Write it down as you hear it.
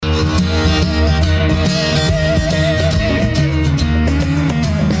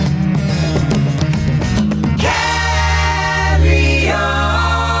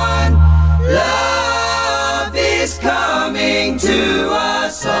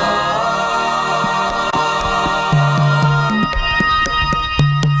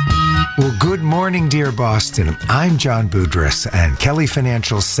morning, dear Boston. I'm John Boudris, and Kelly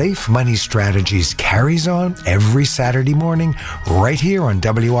Financial's Safe Money Strategies carries on every Saturday morning right here on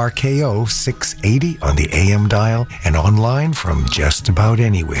WRKO 680 on the AM dial and online from just about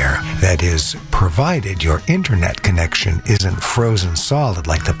anywhere. That is, provided your internet connection isn't frozen solid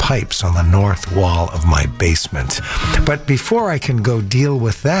like the pipes on the north wall of my basement. But before I can go deal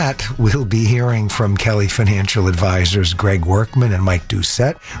with that, we'll be hearing from Kelly Financial advisors Greg Workman and Mike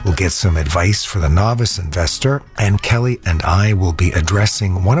Doucette. We'll get some advice for the novice investor, and Kelly and I will be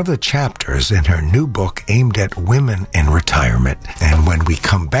addressing one of the chapters in her new book aimed at women in retirement. And when we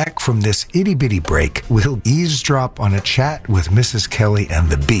come back from this itty-bitty break, we'll eavesdrop on a chat with Mrs. Kelly and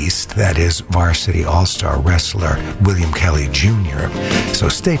the Beast, that is varsity all-star wrestler William Kelly Jr. So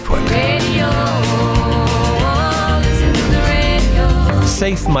stay put.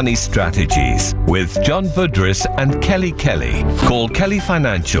 Safe Money Strategies with John Boudris and Kelly Kelly. Call Kelly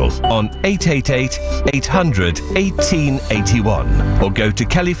Financial on 888-800-1881 or go to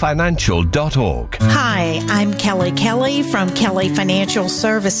kellyfinancial.org. Hi, I'm Kelly Kelly from Kelly Financial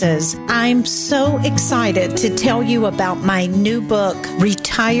Services. I'm so excited to tell you about my new book,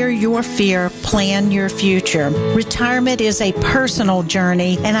 Retire Your Fear, Plan Your Future. Retirement is a personal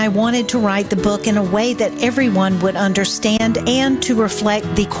journey, and I wanted to write the book in a way that everyone would understand and to reflect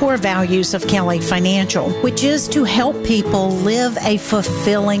the core values of Kelly Financial, which is to help people live a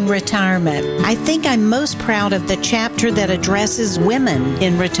fulfilling retirement. I think I'm most proud of the chapter that addresses women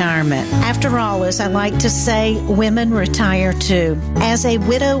in retirement. After all, as I like to say, women retire too. As a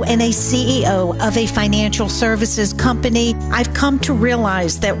widow and a CEO of a financial services company, I've come to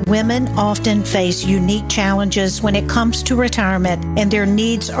realize that women often face unique challenges when it comes to retirement, and their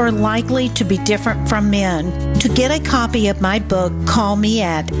needs are likely to be different from men. To get a copy of my book, call me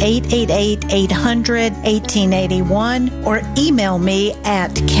at 888-800-1881 or email me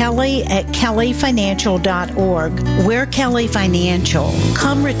at kelly@kellyfinancial.org. We're Kelly Financial.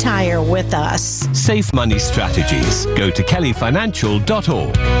 Come retire with us. Safe Money Strategies. Go to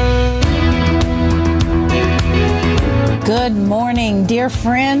kellyfinancial.org. Good morning, dear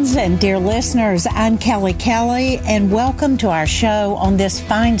friends and dear listeners. I'm Kelly Kelly, and welcome to our show on this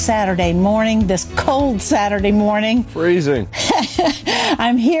fine Saturday morning, this cold Saturday morning. Freezing.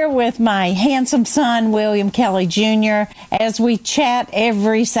 I'm here with my handsome son, William Kelly Jr., as we chat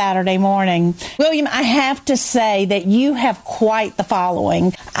every Saturday morning. William, I have to say that you have quite the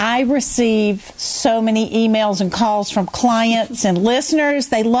following. I receive so many emails and calls from clients and listeners.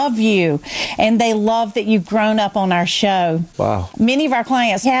 They love you, and they love that you've grown up on our show. Wow. Many of our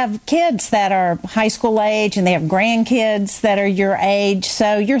clients have kids that are high school age, and they have grandkids that are your age.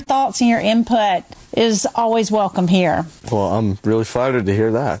 So your thoughts and your input is always welcome here. Well, I'm really flattered to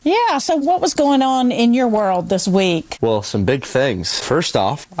hear that. Yeah, so what was going on in your world this week? Well, some big things. First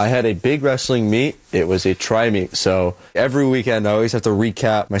off, I had a big wrestling meet. It was a tri-meet, so every weekend I always have to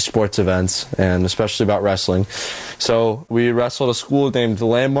recap my sports events, and especially about wrestling. So we wrestled a school named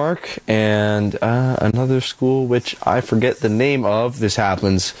Landmark and another school which I forget the name of. This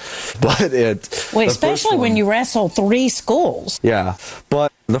happens, but especially when you wrestle 3 schools. Yeah, but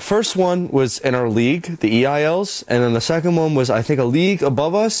the first one was in our league, the EILs, and then the second one was, I think, a league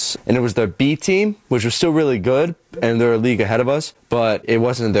above us, and it was their B team, which was still really good, and they're a league ahead of us, but it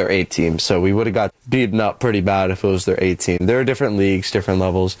wasn't their A team, so we would have got beaten up pretty bad if it was their A team. There are different leagues, different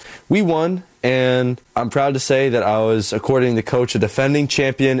levels. We won, and I'm proud to say that I was, according to coach, a defending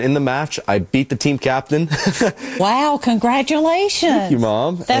champion in the match. I beat the team captain. Wow, congratulations. Thank you,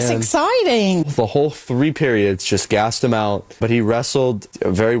 Mom. That's exciting. The whole 3 periods just gassed him out, but he wrestled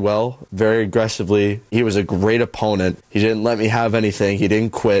very well, very aggressively. He was a great opponent. He didn't let me have anything. He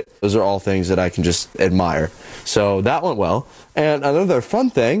didn't quit. Those are all things that I can just admire. So that went well. And another fun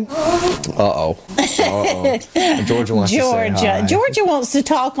thing. Georgia wants to say hi. Georgia wants to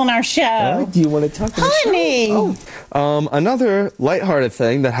talk on our show. Do you want to talk on the show? Honey. Another lighthearted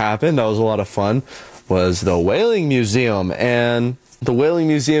thing that happened, that was a lot of fun, was the Whaling Museum. And the Whaling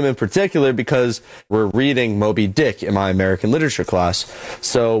Museum in particular, because we're reading Moby Dick in my American literature class.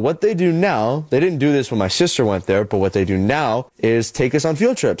 So what they do now, they didn't do this when my sister went there, but what they do now is take us on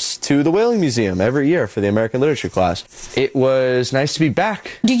field trips to the Whaling Museum every year for the American literature class. It was nice to be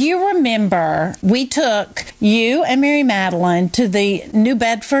back. Do you remember we took you and Mary Madeline to the New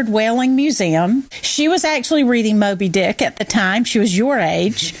Bedford Whaling Museum? She was actually reading Moby Dick at the time. She was your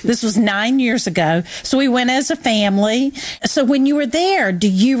age. This was 9 years ago. So we went as a family. So when you were there, do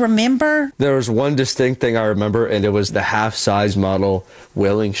you remember? There was one distinct thing I remember, and it was the half-size model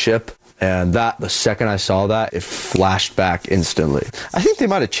whaling ship. And that, the second I saw that, it flashed back instantly. I think they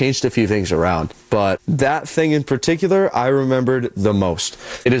might have changed a few things around, but that thing in particular, I remembered the most.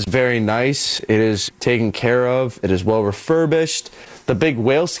 It is very nice. It is taken care of. It is well refurbished. The big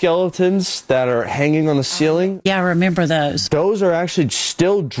whale skeletons that are hanging on the ceiling. Yeah, I remember those. Those are actually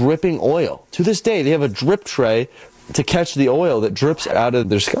still dripping oil. To this day, they have a drip tray to catch the oil that drips out of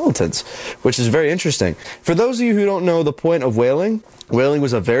their skeletons, which is very interesting. For those of you who don't know the point of whaling, whaling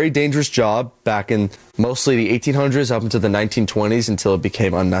was a very dangerous job back in mostly the 1800s up into the 1920s until it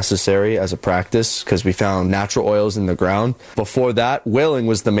became unnecessary as a practice because we found natural oils in the ground. Before that, whaling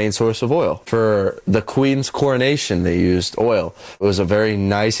was the main source of oil. For the Queen's coronation, they used oil. It was a very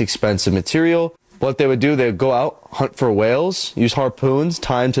nice, expensive material. What they would do, they would go out, hunt for whales, use harpoons,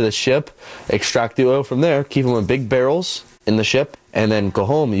 tie them to the ship, extract the oil from there, keep them in big barrels in the ship, and then go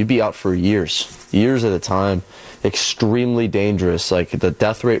home. You'd be out for years at a time. Extremely dangerous. Like, the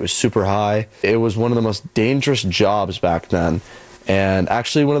death rate was super high. It was one of the most dangerous jobs back then, and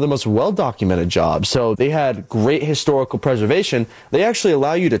actually one of the most well-documented jobs. So they had great historical preservation. They actually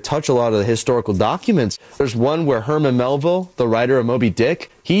allow you to touch a lot of the historical documents. There's one where Herman Melville, the writer of Moby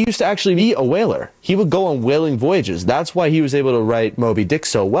Dick, he used to actually be a whaler. He would go on whaling voyages. That's why he was able to write Moby Dick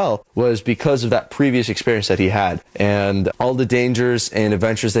so well, was because of that previous experience that he had. And all the dangers and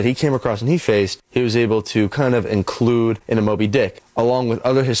adventures that he came across and he faced, he was able to kind of include in a Moby Dick, along with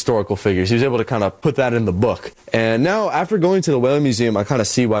other historical figures. He was able to kind of put that in the book. And now, after going to the Whaling Museum, I kind of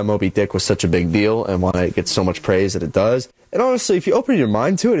see why Moby Dick was such a big deal and why it gets so much praise that it does. And honestly, if you open your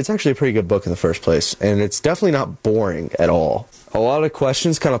mind to it, it's actually a pretty good book in the first place. And it's definitely not boring at all. A lot of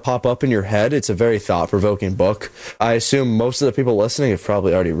questions kind of pop up in your head. It's a very thought-provoking book. I assume most of the people listening have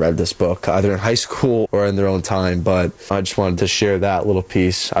probably already read this book, either in high school or in their own time, but I just wanted to share that little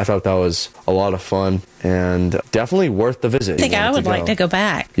piece. I thought that was a lot of fun and definitely worth the visit. I think I would like to go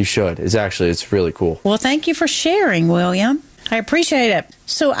back. You should. It's really cool. Well, thank you for sharing, William. I appreciate it.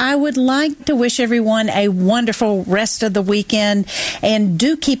 So I would like to wish everyone a wonderful rest of the weekend, and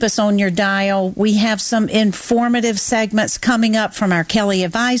do keep us on your dial. We have some informative segments coming up from our Kelly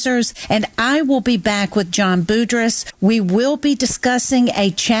advisors, and I will be back with John Boudris. We will be discussing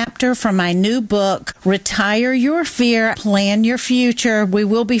a chapter from my new book, Retire Your Fear, Plan Your Future. We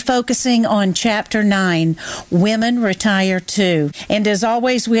will be focusing on Chapter 9, Women Retire Too. And as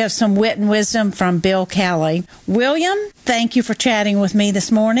always, we have some wit and wisdom from Bill Kelly. William, thank you for chatting with me this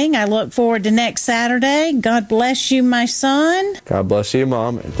morning. I look forward to next Saturday. God bless you, my son. God bless you,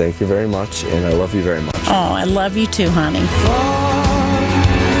 Mom, and thank you very much, and I love you very much. Oh, I love you too, honey.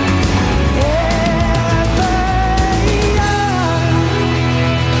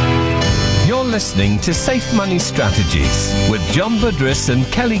 You're listening to Safe Money Strategies with John Boudris and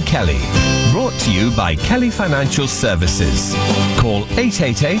Kelly Kelly. Brought to you by Kelly Financial Services. Call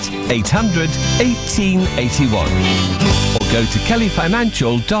 888-800-1881 or go to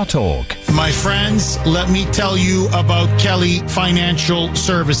kellyfinancial.org. My friends, let me tell you about Kelly Financial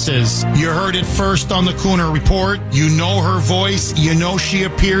Services. You heard it first on the Cooner Report. You know her voice. You know she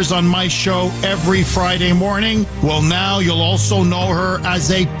appears on my show every Friday morning. Well, now you'll also know her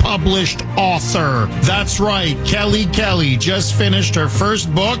as a published author. That's right. Kelly Kelly just finished her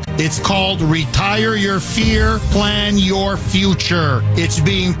first book. It's called Retire Your Fear, Plan Your Future. It's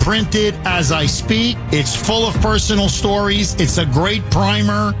being printed as I speak. It's full of personal stories. It's a great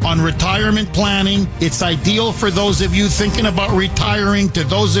primer on retirement planning. It's ideal for those of you thinking about retiring, to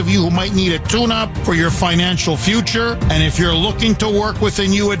those of you who might need a tune-up for your financial future. And if you're looking to work with a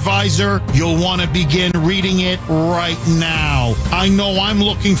new advisor, you'll want to begin reading it right now. I know I'm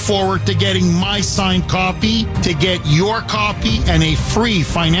looking forward to getting my signed copy. To get your copy and a free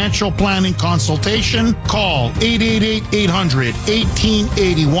financial planning consultation, call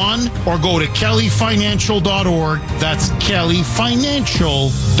 888-800-1881 or go to kellyfinancial.org. That's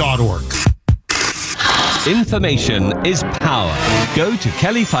kellyfinancial.org. Information is power. Go to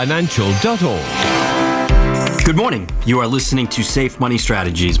kellyfinancial.org. Good morning. You are listening to Safe Money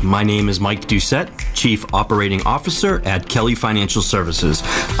Strategies. My name is Mike Doucette, Chief Operating Officer at Kelly Financial Services.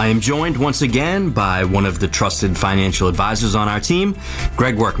 I am joined once again by one of the trusted financial advisors on our team,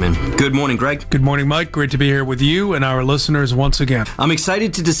 Greg Workman. Good morning, Greg. Good morning, Mike. Great to be here with you and our listeners once again. I'm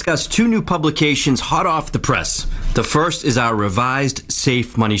excited to discuss two new publications hot off the press. The first is our revised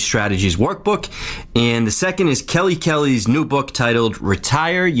Safe Money Strategies workbook, and the second is Kelly Kelly's new book titled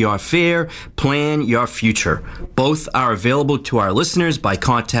Retire Your Fear, Plan Your Future. Both are available to our listeners by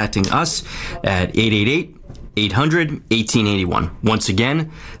contacting us at 888-800-1881. Once again,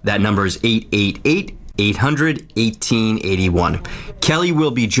 that number is 888-800-1881. 1-800-1881. Kelly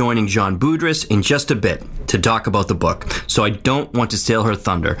will be joining John Boudris in just a bit to talk about the book, so I don't want to steal her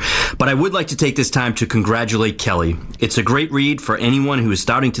thunder. But I would like to take this time to congratulate Kelly. It's a great read for anyone who is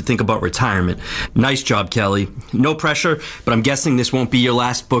starting to think about retirement. Nice job, Kelly. No pressure, but I'm guessing this won't be your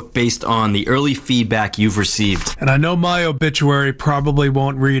last book based on the early feedback you've received. And I know my obituary probably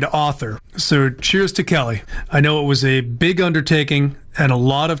won't read author, so cheers to Kelly. I know it was a big undertaking and a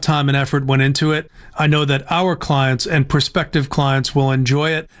lot of time and effort went into it. I know that our clients and prospective clients will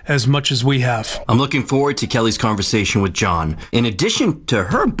enjoy it as much as we have. I'm looking forward to Kelly's conversation with John. In addition to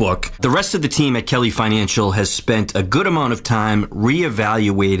her book, the rest of the team at Kelly Financial has spent a good amount of time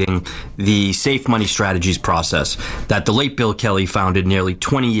reevaluating the Safe Money Strategies process that the late Bill Kelly founded nearly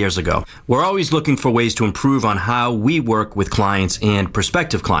 20 years ago. We're always looking for ways to improve on how we work with clients and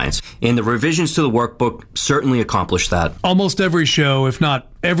prospective clients, and the revisions to the workbook certainly accomplish that. Almost every show, if not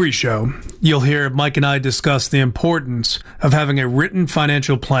every show, you'll hear Mike and I discuss the importance of having a written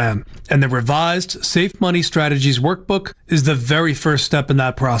financial plan, and the revised Safe Money Strategies workbook is the very first step in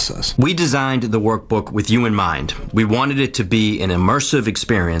that process. We designed the workbook with you in mind. We wanted it to be an immersive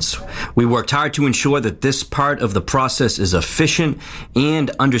experience. We worked hard to ensure that this part of the process is efficient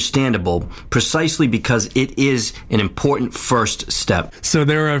and understandable, precisely because it is an important first step. So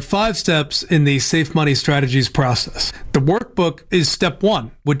there are 5 steps in the Safe Money Strategies process. The workbook is step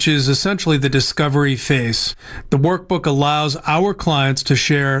 1, which is essentially the discovery phase. The workbook allows our clients to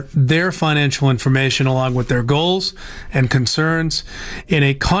share their financial information along with their goals and concerns in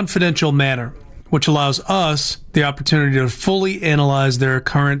a confidential manner, which allows us the opportunity to fully analyze their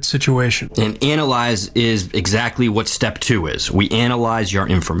current situation. And analyze is exactly what step 2 is. We analyze your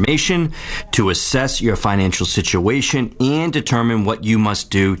information to assess your financial situation and determine what you must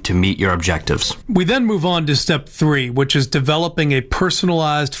do to meet your objectives. We then move on to step 3, which is developing a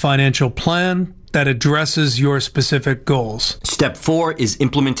personalized financial plan that addresses your specific goals. Step 4 is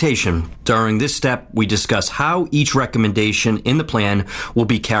implementation. During this step, we discuss how each recommendation in the plan will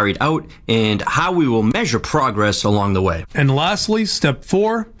be carried out and how we will measure progress along the way. And lastly, step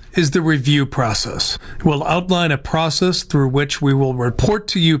 4 is the review process. We'll outline a process through which we will report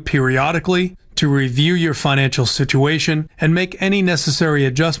to you periodically to review your financial situation and make any necessary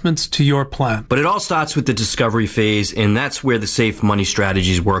adjustments to your plan. But it all starts with the discovery phase, and that's where the Safe Money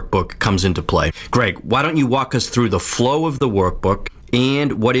Strategies workbook comes into play. Greg, why don't you walk us through the flow of the workbook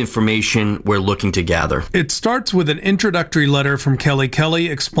and what information we're looking to gather? It starts with an introductory letter from Kelly Kelly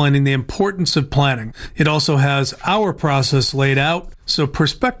explaining the importance of planning. It also has our process laid out so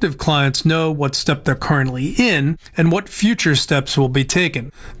prospective clients know what step they're currently in and what future steps will be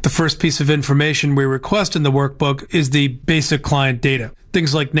taken. The first piece of information we request in the workbook is the basic client data,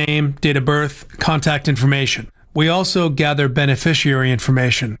 things like name, date of birth, contact information. We also gather beneficiary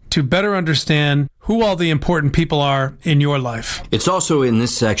information to better understand who all the important people are in your life. It's also in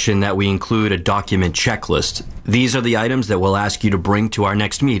this section that we include a document checklist. These are the items that we'll ask you to bring to our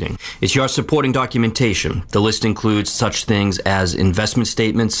next meeting. It's your supporting documentation. The list includes such things as investment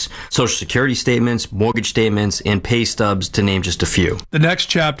statements, social security statements, mortgage statements, and pay stubs, to name just a few. The next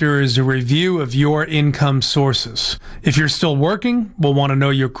chapter is a review of your income sources. If you're still working, we'll want to know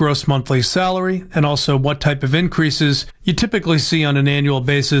your gross monthly salary and also what type of increases you typically see on an annual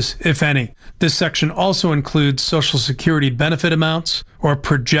basis, if any. This section also includes Social Security benefit amounts or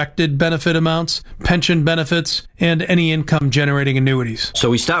projected benefit amounts, pension benefits, and any income-generating annuities. So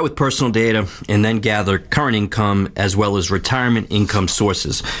we start with personal data and then gather current income as well as retirement income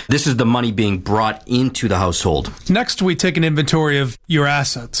sources. This is the money being brought into the household. Next, we take an inventory of your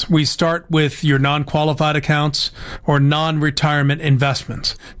assets. We start with your non-qualified accounts or non-retirement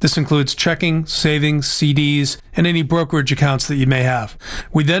investments. This includes checking, savings, CDs, and any brokerage accounts that you may have.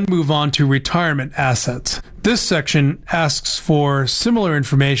 We then move on to retirement assets. This section asks for similar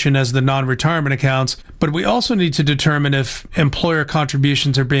information as the non-retirement accounts, but we also need to determine if employer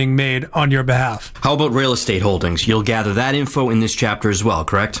contributions are being made on your behalf. How about real estate holdings? You'll gather that info in this chapter as well,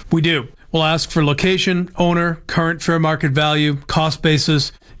 correct? We do. We'll ask for location, owner, current fair market value, cost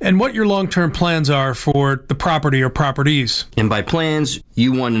basis, and what your long-term plans are for the property or properties. And by plans,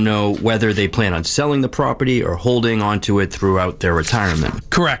 you want to know whether they plan on selling the property or holding onto it throughout their retirement.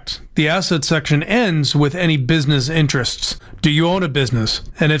 Correct. The asset section ends with any business interests. Do you own a business?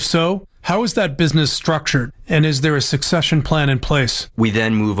 And if so, how is that business structured? And is there a succession plan in place? We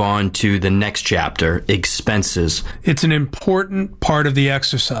then move on to the next chapter, expenses. It's an important part of the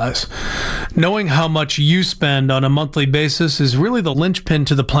exercise. Knowing how much you spend on a monthly basis is really the linchpin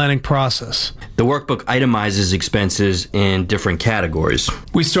to the planning process. The workbook itemizes expenses in different categories.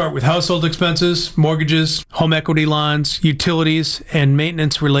 We start with household expenses, mortgages, home equity lines, utilities, and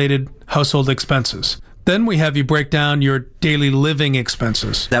maintenance-related household expenses. Then we have you break down your daily living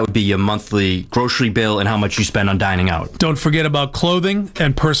expenses. That would be your monthly grocery bill and how much you spend on dining out. Don't forget about clothing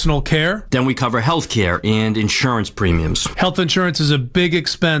and personal care. Then we cover health care and insurance premiums. Health insurance is a big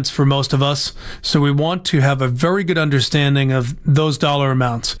expense for most of us, so we want to have a very good understanding of those dollar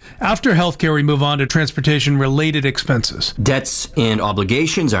amounts. After health care, we move on to transportation-related expenses. Debts and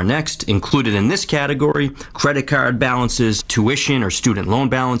obligations are next. Included in this category, credit card balances, tuition or student loan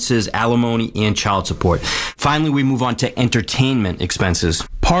balances, alimony, and child support. Finally, we move on to entertainment expenses.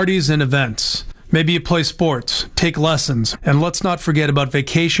 Parties and events. Maybe you play sports, take lessons, and let's not forget about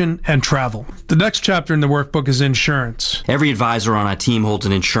vacation and travel. The next chapter in the workbook is insurance. Every advisor on our team holds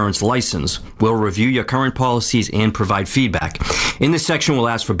an insurance license. We'll review your current policies and provide feedback. In this section, we'll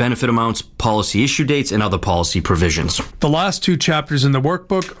ask for benefit amounts, policy issue dates, and other policy provisions. The last two chapters in the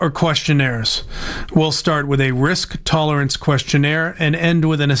workbook are questionnaires. We'll start with a risk tolerance questionnaire and end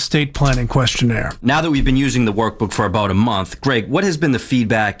with an estate planning questionnaire. Now that we've been using the workbook for about a month, Greg, what has been the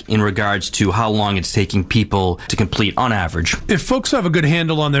feedback in regards to how long it's taking people to complete on average? If folks have a good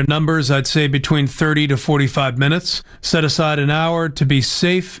handle on their numbers, I'd say between 30 to 45 minutes. Set aside an hour to be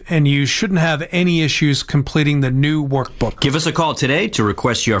safe, and you shouldn't have any issues completing the new workbook. Give us a call today to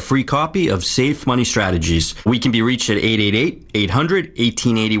request your free copy of Safe Money Strategies. We can be reached at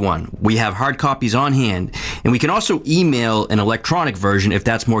 888-800-1881. We have hard copies on hand, and we can also email an electronic version if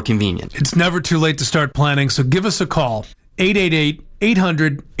that's more convenient. It's never too late to start planning, so give us a call.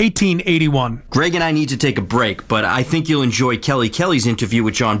 888-800-1881. Greg and I need to take a break, but I think you'll enjoy Kelly's interview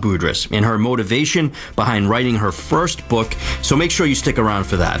with John Boudris and her motivation behind writing her first book, so make sure you stick around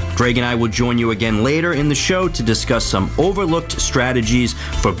for that. Greg and I will join you again later in the show to discuss some overlooked strategies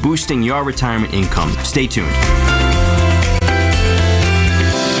for boosting your retirement income. Stay tuned.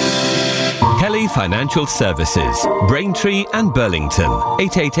 Kelly Financial Services, Braintree and Burlington,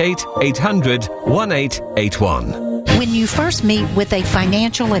 888-800-1881. When you first meet with a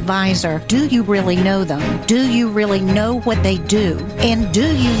financial advisor, do you really know them? Do you really know what they do? And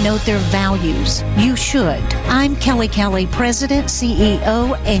do you know their values? You should. I'm Kelly Kelly, President,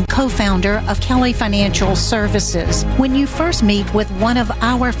 CEO, and co-founder of Kelly Financial Services. When you first meet with one of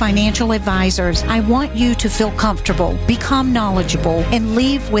our financial advisors, I want you to feel comfortable, become knowledgeable, and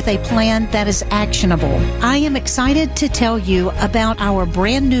leave with a plan that is actionable. I am excited to tell you about our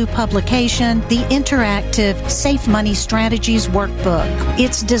brand new publication, the interactive Safe Money Strategies Workbook.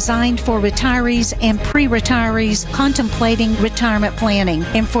 It's designed for retirees and pre-retirees contemplating retirement planning,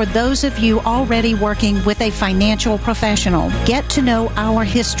 and for those of you already working with a financial professional. Get to know our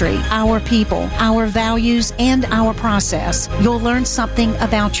history, our people, our values, and our process. You'll learn something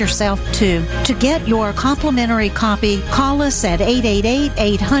about yourself too. To get your complimentary copy, call us at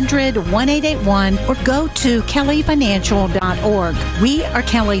 888-800-1881 or go to kellyfinancial.org. We are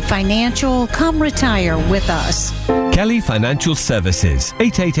Kelly Financial. Come retire with us. Kelly Financial Services,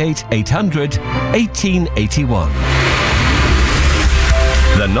 888-800-1881.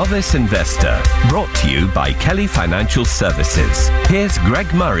 The Novice Investor, brought to you by Kelly Financial Services. Here's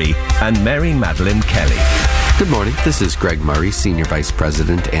Greg Murray and Mary Madeline Kelly. Good morning. This is Greg Murray, Senior Vice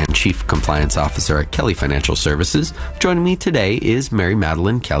President and Chief Compliance Officer at Kelly Financial Services. Joining me today is Mary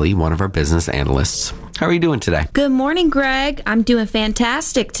Madeline Kelly, one of our business analysts. How are you doing today? Good morning, Greg. I'm doing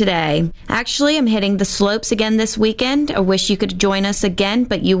fantastic today. Actually, I'm hitting the slopes again this weekend. I wish you could join us again,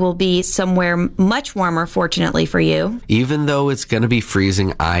 but you will be somewhere much warmer, fortunately for you. Even though it's going to be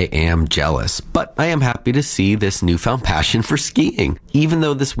freezing, I am jealous. But I am happy to see this newfound passion for skiing. Even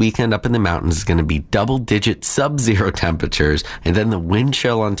though this weekend up in the mountains is going to be double-digit sub-zero temperatures, and then the wind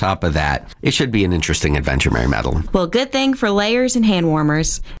chill on top of that, it should be an interesting adventure, Mary Madeline. Well, good thing for layers and hand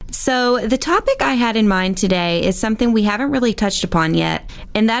warmers. So the topic I had in mind today is something we haven't really touched upon yet,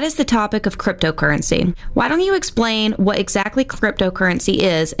 and that is the topic of cryptocurrency. Why don't you explain what exactly cryptocurrency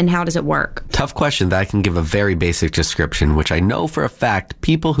is and how does it work? Tough question that I can give a very basic description, which I know for a fact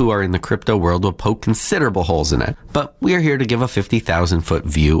people who are in the crypto world will poke considerable holes in it. But we are here to give a 50,000-foot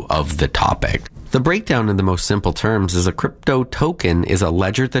view of the topic. The breakdown in the most simple terms is a crypto token is a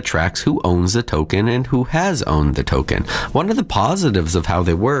ledger that tracks who owns the token and who has owned the token. One of the positives of how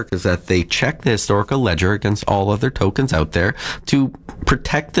they work is that they check the historical ledger against all other tokens out there to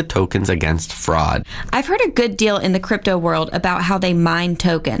protect the tokens against fraud. I've heard a good deal in the crypto world about how they mine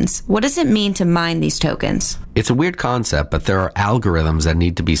tokens. What does it mean to mine these tokens? It's a weird concept, but there are algorithms that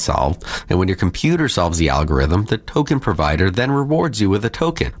need to be solved, and when your computer solves the algorithm, the token provider then rewards you with a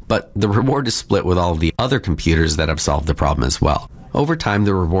token. But the reward is split with all of the other computers that have solved the problem as well. over time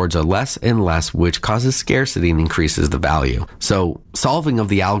the rewards are less and less, which causes scarcity and increases the value. So solving of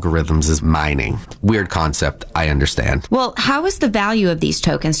the algorithms is mining. Weird concept, I understand. Well, how is the value of these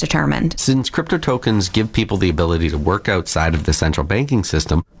tokens determined? Since crypto tokens give people the ability to work outside of the central banking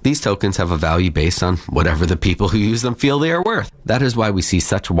system, these tokens have a value based on whatever the people who use them feel they are worth. That is why we see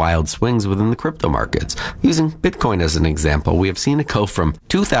such wild swings within the crypto markets. Using Bitcoin as an example, we have seen it go from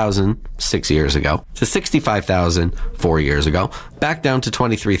 2,000 6 years ago to 65,000 4 years ago, back down to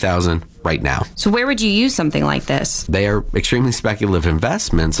 23,000 right now. So where would you use something like this? They are extremely speculative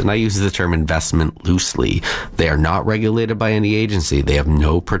investments, and I use the term investment loosely. They are not regulated by any agency. They have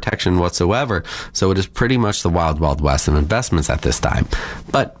no protection whatsoever, so it is pretty much the wild, wild west of investments at this time.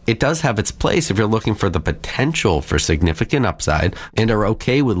 But it does have its place if you're looking for the potential for significant upside and are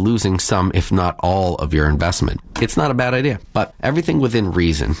okay with losing some, if not all, of your investment. It's not a bad idea, but everything within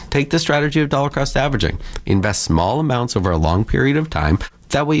reason. Take the strategy of dollar cost averaging. Invest small amounts over a long period of time.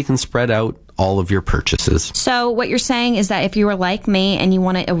 That way you can spread out all of your purchases. So what you're saying is that if you are like me and you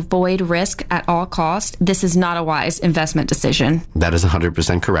want to avoid risk at all costs, this is not a wise investment decision. That is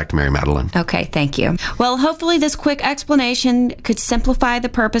 100% correct, Mary Madeline. Okay, thank you. Well, hopefully this quick explanation could simplify the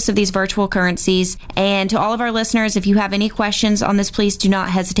purpose of these virtual currencies. And to all of our listeners, if you have any questions on this, please do not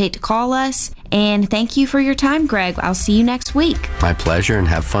hesitate to call us. And thank you for your time, Greg. I'll see you next week. My pleasure, and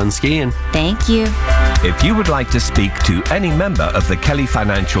have fun skiing. Thank you. If you would like to speak to any member of the Kelly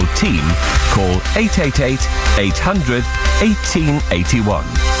Financial team, call 888-800-1881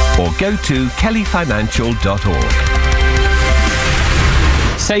 or go to kellyfinancial.org.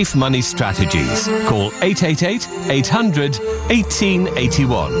 Safe Money Strategies. Call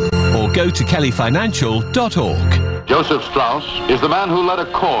 888-800-1881 or go to kellyfinancial.org. Joseph Strauss is the man who led a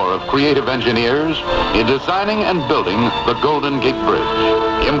corps of creative engineers in designing and building the Golden Gate Bridge.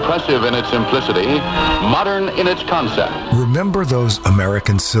 Impressive in its simplicity, modern in its concept. Remember those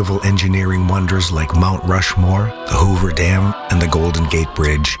American civil engineering wonders like Mount Rushmore, the Hoover Dam, and the Golden Gate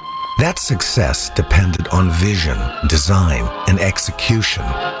Bridge? That success depended on vision, design, and execution,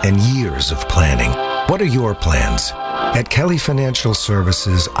 and years of planning. What are your plans? At Kelly Financial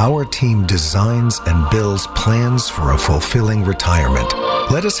Services, our team designs and builds plans for a fulfilling retirement.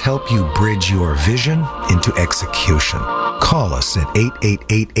 Let us help you bridge your vision into execution. Call us at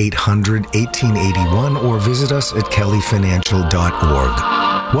 888-800-1881 or visit us at kellyfinancial.org.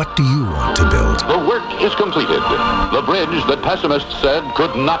 What do you want to build? The work is completed. The bridge that pessimists said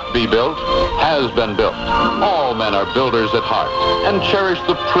could not be built has been built. All men are builders at heart and cherish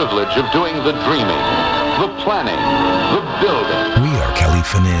the privilege of doing the dreaming, the planning, the building. We are Kelly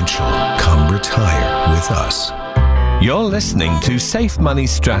Financial. Come retire with us. You're listening to Safe Money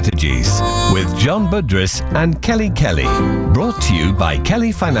Strategies with John Budris and Kelly Kelly. Brought to you by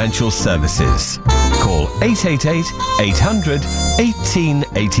Kelly Financial Services. Call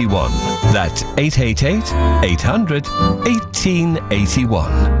 888-800-1881. That's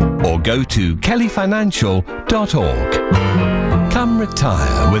 888-800-1881. Or go to kellyfinancial.org. Come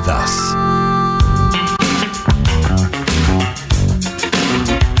retire with us.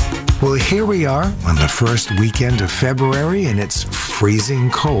 Well, here we are on the first weekend of February, and it's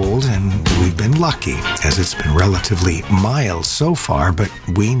freezing cold, and we've been lucky, as it's been relatively mild so far, but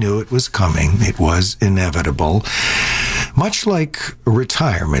we knew it was coming. It was inevitable, much like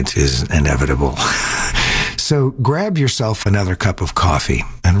retirement is inevitable. So grab yourself another cup of coffee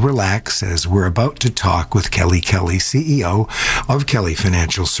and relax as we're about to talk with Kelly Kelly, CEO of Kelly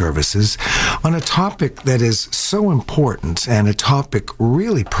Financial Services, on a topic that is so important and a topic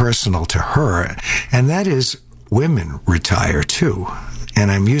really personal to her, and that is women retire too. And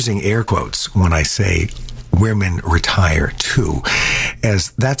I'm using air quotes when I say women retire too,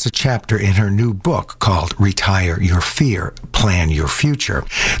 as that's a chapter in her new book called Retire Your Fear, Plan Your Future.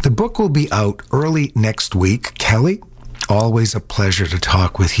 The book will be out early next week. Kelly, always a pleasure to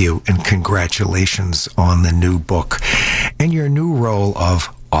talk with you, and congratulations on the new book and your new role of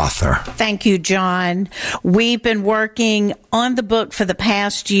author. Thank you, John. We've been working on the book for the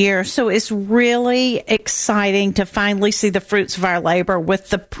past year, so it's really exciting to finally see the fruits of our labor with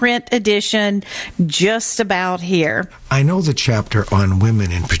the print edition just about here. I know the chapter on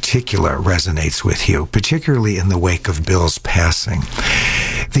women in particular resonates with you, particularly in the wake of Bill's passing.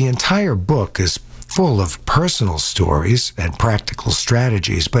 The entire book is full of personal stories and practical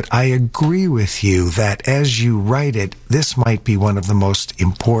strategies, but I agree with you that as you write it, this might be one of the most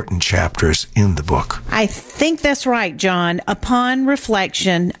important chapters in the book. I think that's right, John. Upon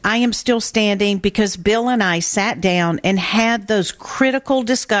reflection, I am still standing because Bill and I sat down and had those critical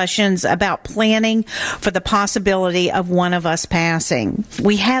discussions about planning for the possibility of one of us passing.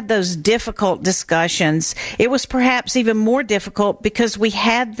 We had those difficult discussions. It was perhaps even more difficult because we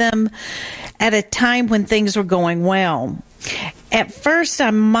had them at a time when things were going well. At first, I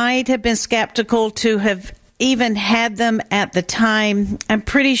might have been skeptical to have even had them at the time. I'm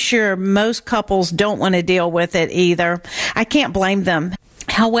pretty sure most couples don't want to deal with it either. I can't blame them.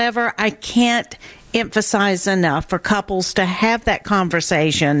 However, I can't emphasize enough for couples to have that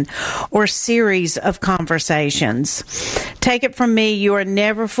conversation or series of conversations. Take it from me, you are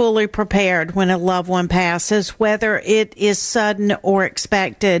never fully prepared when a loved one passes, whether it is sudden or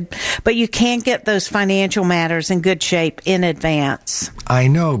expected, but you can get those financial matters in good shape in advance. I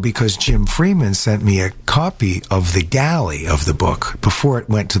know because Jim Freeman sent me a copy of the galley of the book before it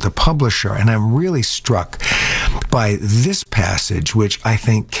went to the publisher, and I'm really struck by this passage, which I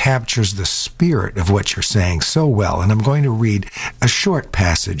think captures the spirit of what you're saying so well. And I'm going to read a short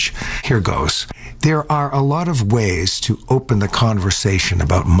passage. Here goes. There are a lot of ways to open the conversation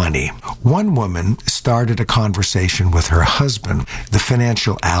about money. One woman started a conversation with her husband, the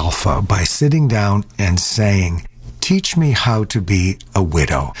financial alpha, by sitting down and saying, "Teach me how to be a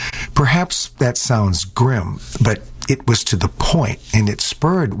widow." Perhaps that sounds grim, but it was to the point, and it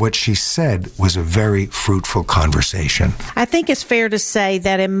spurred what she said was a very fruitful conversation. I think it's fair to say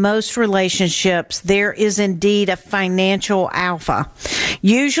that in most relationships, there is indeed a financial alpha.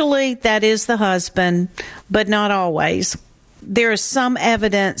 Usually that is the husband, but not always. There is some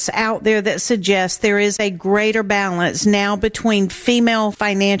evidence out there that suggests there is a greater balance now between female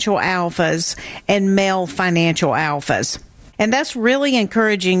financial alphas and male financial alphas. And that's really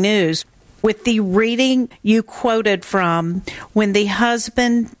encouraging news. With the reading you quoted from, when the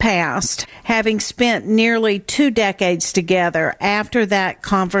husband passed, having spent nearly 2 decades together after that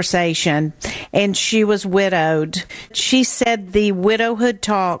conversation, and she was widowed, she said the widowhood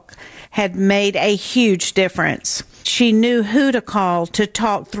talk had made a huge difference. She knew who to call to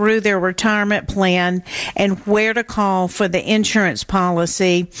talk through their retirement plan and where to call for the insurance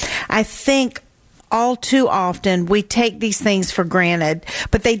policy. I think all too often we take these things for granted,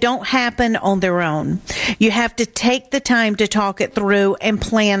 but they don't happen on their own. You have to take the time to talk it through and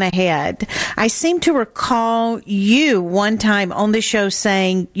plan ahead. I seem to recall you one time on the show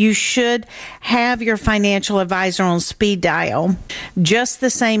saying you should have your financial advisor on speed dial, just the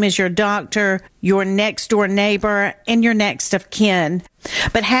same as your doctor, your next door neighbor, and your next of kin.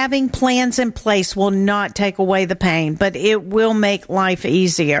 But having plans in place will not take away the pain, but it will make life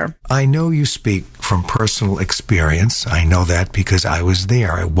easier. I know you speak from personal experience. I know that because I was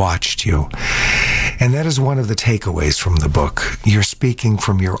there. I watched you. And that is one of the takeaways from the book. You're speaking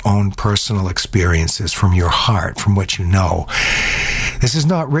from your own personal experiences, from your heart, from what you know. This is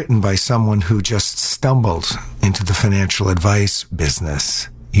not written by someone who just stumbled into the financial advice business.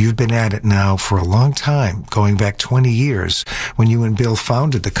 You've been at it now for a long time, going back 20 years when you and Bill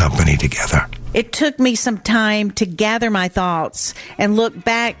founded the company together. It took me some time to gather my thoughts and look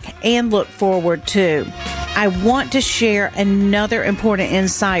back and look forward too. I want to share another important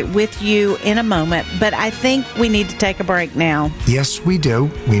insight with you in a moment, but I think we need to take a break now. Yes, we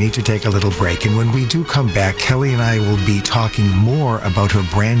do. We need to take a little break. And when we do come back, Kelly and I will be talking more about her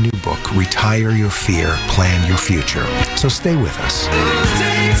brand new book, Retire Your Fear, Plan Your Future. So stay with us.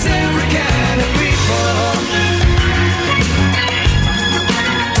 Every kind of people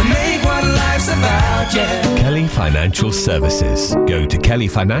to make what life's about, yeah. Kelly Financial Services. Go to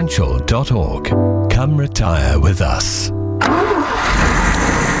kellyfinancial.org. Come retire with us.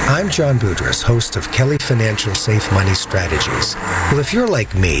 I'm John Boudris, host of Kelly Financial Safe Money Strategies. Well, if you're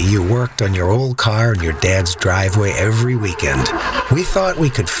like me, you worked on your old car in your dad's driveway every weekend. We thought we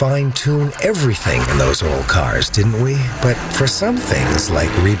could fine-tune everything in those old cars, didn't we? But for some things, like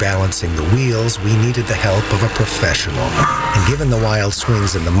rebalancing the wheels, we needed the help of a professional. And given the wild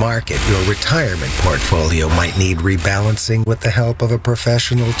swings in the market, your retirement portfolio might need rebalancing with the help of a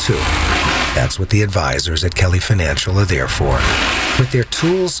professional, too. That's what the advisors at Kelly Financial are there for. With their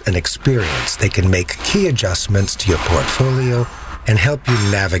tools and experience, they can make key adjustments to your portfolio and help you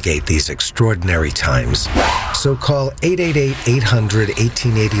navigate these extraordinary times. So call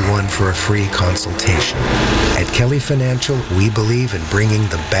 888-800-1881 for a free consultation. At Kelly Financial, we believe in bringing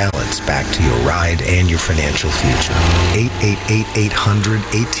the balance back to your ride and your financial future.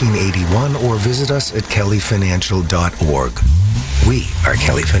 888-800-1881 or visit us at kellyfinancial.org. We are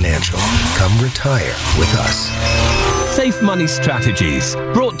Kelly Financial. Come retire with us. Safe Money Strategies,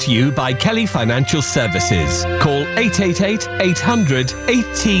 brought to you by Kelly Financial Services. Call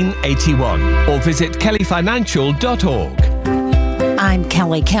 888-800-1881 or visit kellyfinancial.org. I'm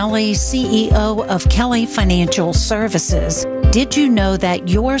Kelly Kelly, CEO of Kelly Financial Services. Did you know that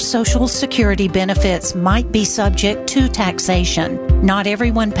your Social Security benefits might be subject to taxation? Not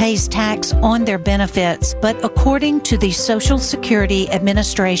everyone pays tax on their benefits, but according to the Social Security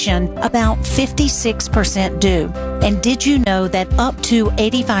Administration, about 56% do. And did you know that up to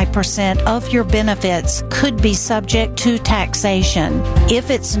 85% of your benefits could be subject to taxation? If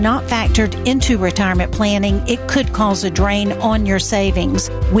it's not factored into retirement planning, it could cause a drain on your savings.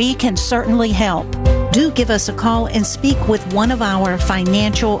 We can certainly help. Do give us a call and speak with one of our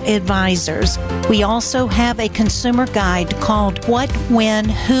financial advisors. We also have a consumer guide called What, When,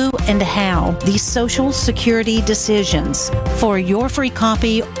 Who, and How, the Social Security Decisions. For your free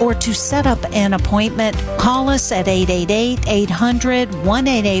copy or to set up an appointment, call us at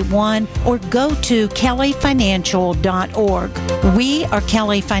 888-800-1881 or go to kellyfinancial.org. We are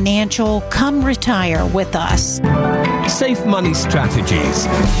Kelly Financial. Come retire with us. Safe Money Strategies.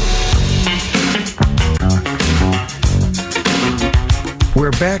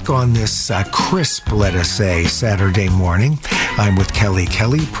 We're back on this crisp, let us say, Saturday morning. I'm with Kelly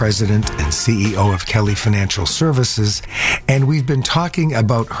Kelly, President and CEO of Kelly Financial Services, and we've been talking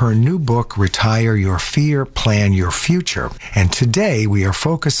about her new book, Retire Your Fear, Plan Your Future. And today we are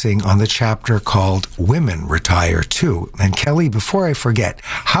focusing on the chapter called Women Retire Too. And Kelly, before I forget,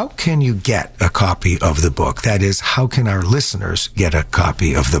 how can you get a copy of the book? That is, how can our listeners get a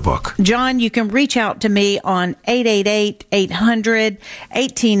copy of the book? John, you can reach out to me on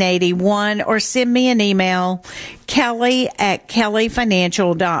 888-800-1881 or send me an email,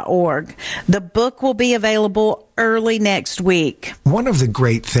 kelly@kellyfinancial.org. The book will be available early next week. One of the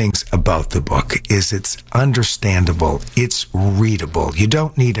great things about the book is it's understandable. It's readable. You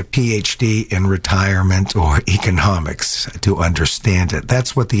don't need a PhD in retirement or economics to understand it.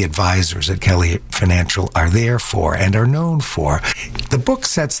 That's what the advisors at Kelly Financial are there for and are known for. The book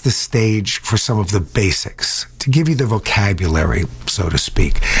sets the stage for some of the basics, to give you the vocabulary, so to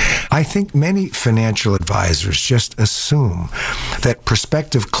speak. I think many financial advisors just assume that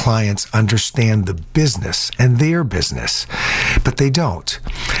prospective clients understand the business and their business, but they don't.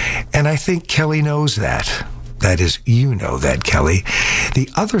 And I think Kelly knows that. That is, you know that, Kelly. The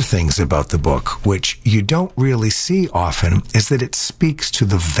other things about the book, which you don't really see often, is that it speaks to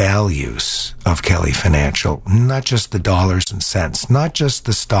the values of Kelly Financial, not just the dollars and cents, not just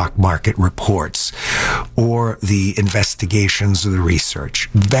the stock market reports or the investigations or the research.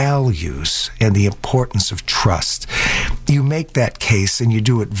 Values and the importance of trust. You make that case and you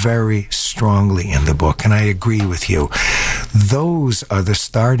do it very strongly in the book, and I agree with you. Those are the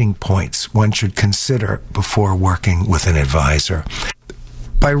starting points one should consider before working with an advisor.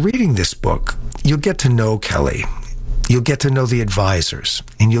 By reading this book, you'll get to know Kelly. You'll get to know the advisors,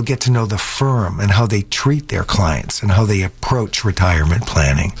 and you'll get to know the firm and how they treat their clients and how they approach retirement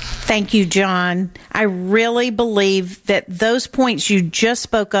planning. Thank you, John. I really believe that those points you just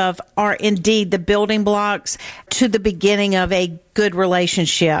spoke of are indeed the building blocks to the beginning of a good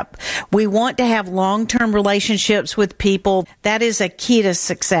relationship. We want to have long-term relationships with people. That is a key to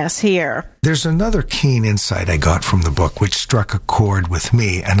success here. There's another keen insight I got from the book which struck a chord with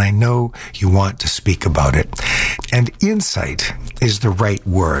me, and I know you want to speak about it. And insight is the right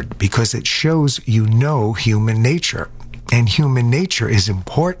word because it shows you know human nature. And human nature is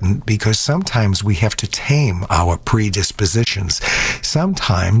important because sometimes we have to tame our predispositions.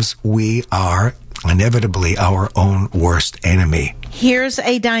 Sometimes we are inevitably our own worst enemy. Here's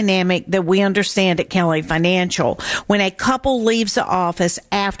a dynamic that we understand at Kelly Financial. When a couple leaves the office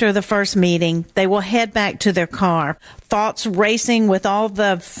after the first meeting, they will head back to their car, thoughts racing with all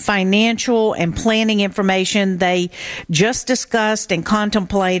the financial and planning information they just discussed and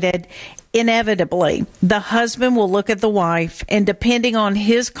contemplated. Inevitably, the husband will look at the wife, and depending on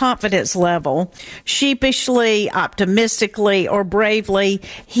his confidence level, sheepishly, optimistically, or bravely,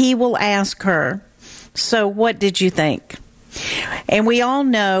 he will ask her, "So what did you think?" And we all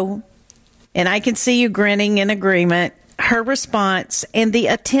know, and I can see you grinning in agreement, her response and the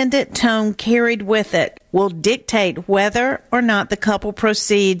attendant tone carried with it will dictate whether or not the couple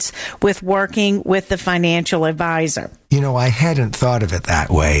proceeds with working with the financial advisor. You know, I hadn't thought of it that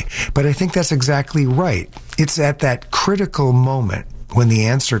way, but I think that's exactly right. It's at that critical moment when the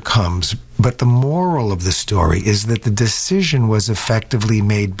answer comes But the moral of the story is that the decision was effectively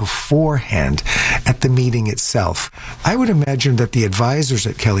made beforehand at the meeting itself. I would imagine that the advisors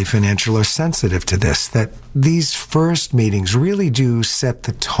at Kelly Financial are sensitive to this, that these first meetings really do set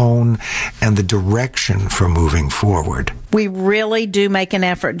the tone and the direction for moving forward. We really do make an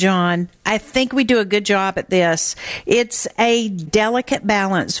effort, John. I think we do a good job at this. It's a delicate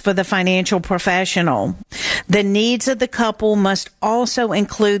balance for the financial professional. The needs of the couple must also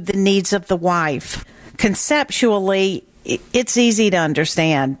include the needs of the wife. Conceptually, it's easy to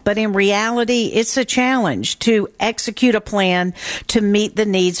understand, but in reality, it's a challenge to execute a plan to meet the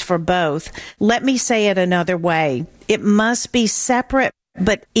needs for both. Let me say it another way. It must be separate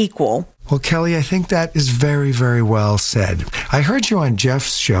but equal. Well, Kelly, I think that is very, very well said. I heard you on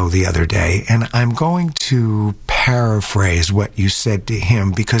Jeff's show the other day, and I'm going to paraphrase what you said to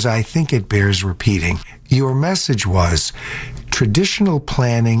him because I think it bears repeating. Your message was, traditional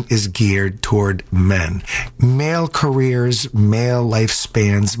planning is geared toward men. Male careers, male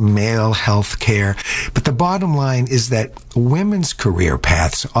lifespans, male health care. But the bottom line is that women's career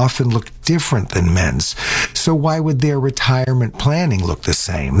paths often look different than men's. So why would their retirement planning look the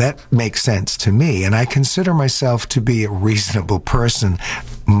same? That makes sense to me, and I consider myself to be a reasonable person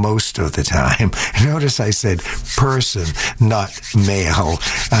most of the time. Notice I said person, not male.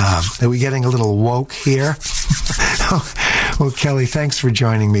 Are we getting a little woke here? Well, Kelly, thanks for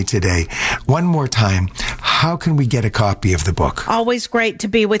joining me today. One more time, how can we get a copy of the book? Always great to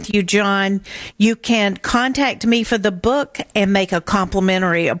be with you, John. You can contact me for the book and make a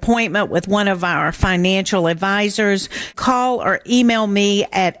complimentary appointment with one of our financial advisors. Call or email me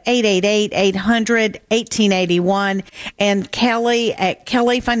at 888-800-1881 and Kelly at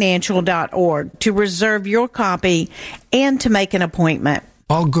kellyfinancial.org to reserve your copy and to make an appointment.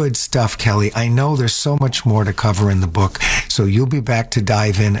 All good stuff, Kelly. I know there's so much more to cover in the book, so you'll be back to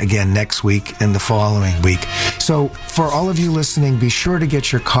dive in again next week and the following week. So for all of you listening, be sure to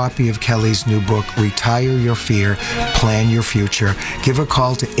get your copy of Kelly's new book, Retire Your Fear, Plan Your Future. Give a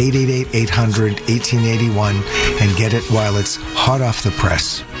call to 888-800-1881 and get it while it's hot off the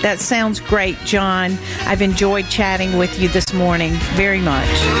press. That sounds great, John. I've enjoyed chatting with you this morning very much.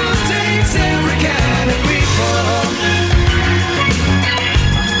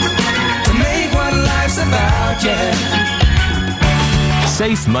 About, yeah.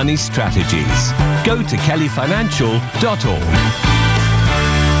 Safe Money Strategies. Go to kellyfinancial.org.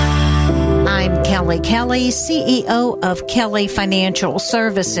 I'm Kelly Kelly, CEO of Kelly Financial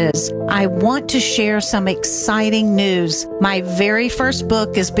Services. I want to share some exciting news. My very first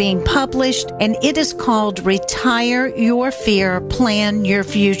book is being published, and it is called Retire Your Fear, Plan Your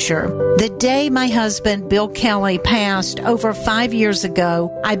Future. The day my husband, Bill Kelly, passed over 5 years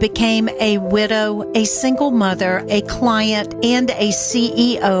ago, I became a widow, a single mother, a client, and a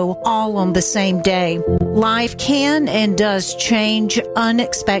CEO all on the same day. Life can and does change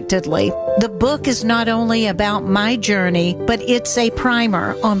unexpectedly. The book is not only about my journey, but it's a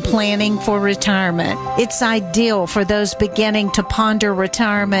primer on planning for retirement. It's ideal for those beginning to ponder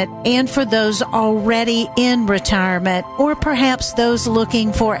retirement and for those already in retirement, or perhaps those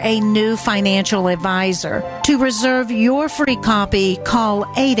looking for a new financial advisor. To reserve your free copy, call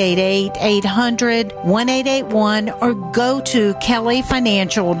 888-800-1881 or go to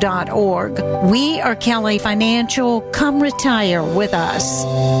kellyfinancial.org. We are Kelly Financial. Come retire with us.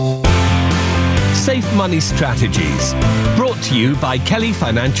 Safe Money Strategies. Brought to you by Kelly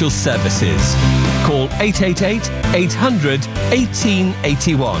Financial Services. Call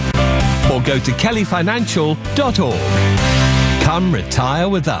 888-800-1881 or go to kellyfinancial.org. Come retire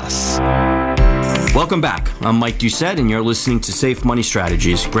with us. Welcome back. I'm Mike Doucette, and you're listening to Safe Money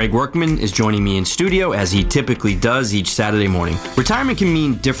Strategies. Greg Workman is joining me in studio, as he typically does each Saturday morning. Retirement can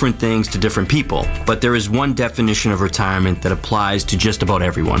mean different things to different people, but there is one definition of retirement that applies to just about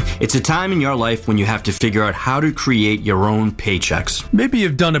everyone. It's a time in your life when you have to figure out how to create your own paychecks. Maybe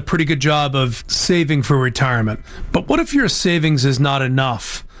you've done a pretty good job of saving for retirement, but what if your savings is not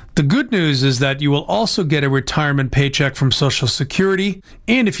enough? The good news is that you will also get a retirement paycheck from Social Security,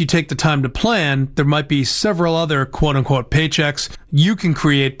 and if you take the time to plan, there might be several other quote-unquote paychecks you can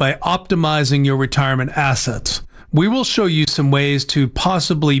create by optimizing your retirement assets. We will show you some ways to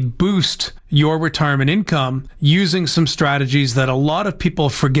possibly boost your retirement income using some strategies that a lot of people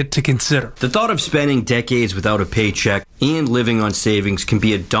forget to consider. The thought of spending decades without a paycheck and living on savings can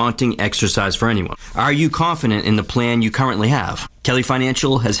be a daunting exercise for anyone. Are you confident in the plan you currently have? Kelly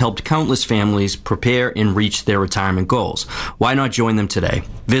Financial has helped countless families prepare and reach their retirement goals. Why not join them today?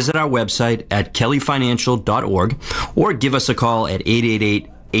 Visit our website at kellyfinancial.org or give us a call at 888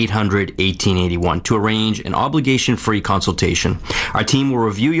 1-800-1881 to arrange an obligation-free consultation. Our team will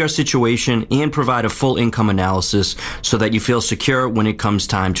review your situation and provide a full income analysis so that you feel secure when it comes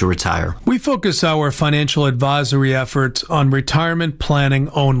time to retire. We focus our financial advisory efforts on retirement planning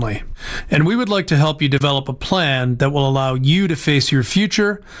only, and we would like to help you develop a plan that will allow you to face your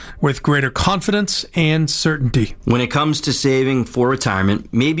future with greater confidence and certainty. When it comes to saving for retirement,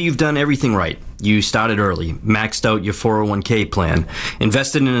 maybe you've done everything right. You started early, maxed out your 401k plan,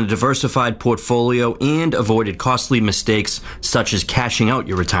 invested in a diversified portfolio, and avoided costly mistakes such as cashing out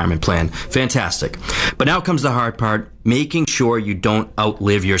your retirement plan. Fantastic. But now comes the hard part, making sure you don't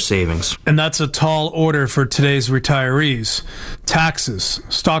outlive your savings. And that's a tall order for today's retirees. Taxes,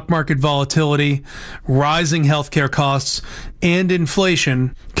 stock market volatility, rising healthcare costs, and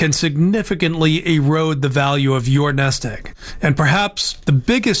inflation can significantly erode the value of your nest egg. And perhaps the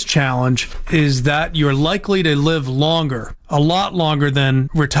biggest challenge is that you're likely to live longer, a lot longer than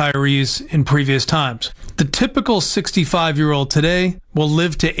retirees in previous times. The typical 65-year-old today will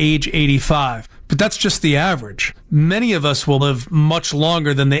live to age 85. But that's just the average. Many of us will live much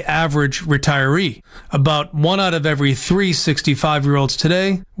longer than the average retiree. About 1 out of every 3 65-year-olds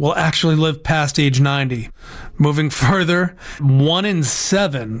today will actually live past age 90. Moving further, 1 in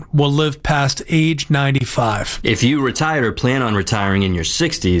 7 will live past age 95. If you retire or plan on retiring in your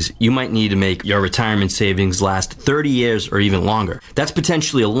 60s, you might need to make your retirement savings last 30 years or even longer. That's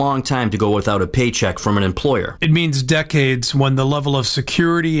potentially a long time to go without a paycheck from an employer. It means decades when the level of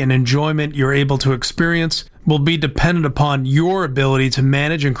security and enjoyment you're able to experience will be dependent upon your ability to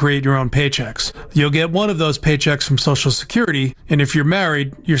manage and create your own paychecks. You'll get one of those paychecks from Social Security, and if you're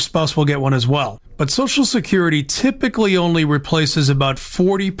married, your spouse will get one as well. But Social Security typically only replaces about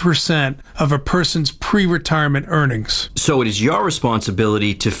 40% of a person's pre-retirement earnings. So it is your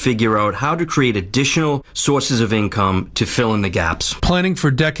responsibility to figure out how to create additional sources of income to fill in the gaps. Planning for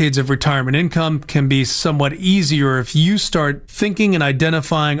decades of retirement income can be somewhat easier if you start thinking and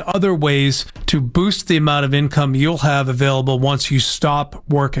identifying other ways to boost the amount of income you'll have available once you stop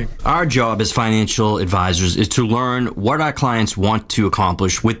working. Our job as financial advisors is to learn what our clients want to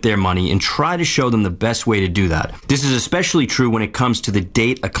accomplish with their money and try to show them the best way to do that. This is especially true when it comes to the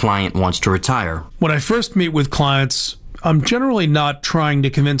date a client wants to retire. When I first meet with clients, I'm generally not trying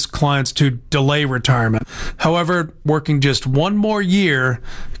to convince clients to delay retirement. However, working just one more year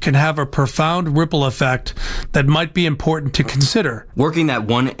can have a profound ripple effect that might be important to consider. Working that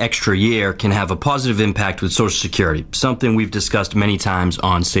one extra year can have a positive impact with Social Security, something we've discussed many times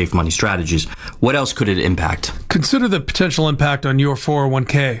on Safe Money Strategies. What else could it impact? Consider the potential impact on your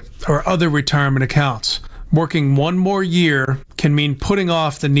 401k or other retirement accounts. Working one more year can mean putting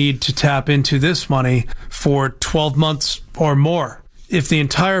off the need to tap into this money for 12 months or more. If the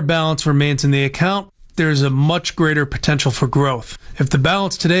entire balance remains in the account, there's a much greater potential for growth. If the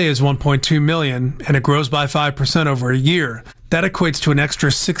balance today is $1.2 million and it grows by 5% over a year, that equates to an extra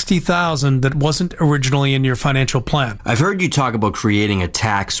 $60,000 that wasn't originally in your financial plan. I've heard you talk about creating a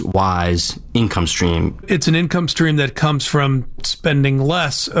tax-wise income stream. It's an income stream that comes from spending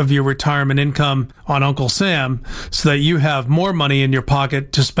less of your retirement income on Uncle Sam so that you have more money in your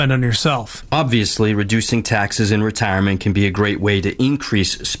pocket to spend on yourself. Obviously, reducing taxes in retirement can be a great way to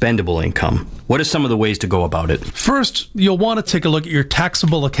increase spendable income. What are some of the ways to go about it? First, you'll want to take a look at your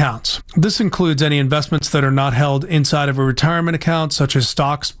taxable accounts. This includes any investments that are not held inside of a retirement account, such as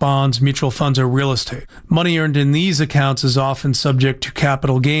stocks, bonds, mutual funds, or real estate. Money earned in these accounts is often subject to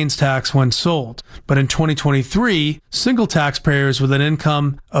capital gains tax when sold. But in 2023, single taxpayers with an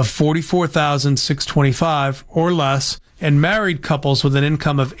income of $44,625 or less and married couples with an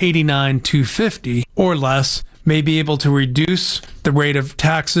income of $89,250 or less may be able to reduce the rate of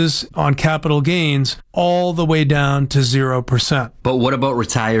taxes on capital gains all the way down to 0%. But what about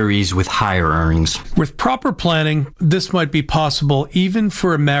retirees with higher earnings? With proper planning, this might be possible even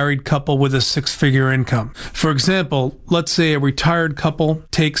for a married couple with a six-figure income. For example, let's say a retired couple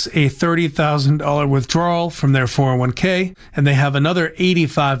takes a $30,000 withdrawal from their 401k and they have another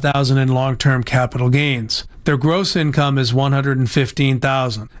 $85,000 in long-term capital gains. Their gross income is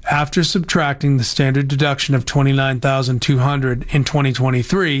 $115,000. After subtracting the standard deduction of $29,200 in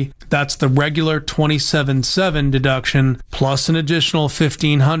 2023, that's the regular $27,700 deduction plus an additional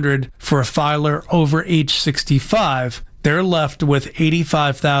 $1,500 for a filer over age 65. They're left with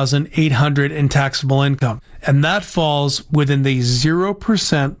 $85,800 in taxable income. and that falls within the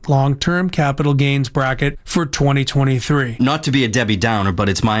 0% long-term capital gains bracket for 2023. Not to be a Debbie Downer, but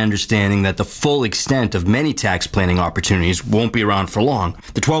it's my understanding that the full extent of many tax planning opportunities won't be around for long.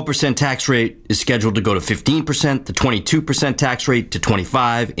 The 12% tax rate is scheduled to go to 15%, the 22% tax rate to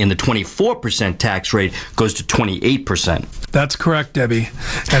 25%, and the 24% tax rate goes to 28%. That's correct, Debbie.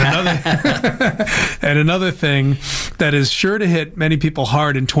 And another thing that is sure to hit many people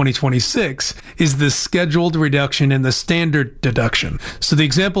hard in 2026 is the scheduled reduction in the standard deduction. So the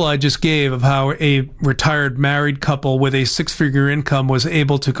example I just gave of how a retired married couple with a six-figure income was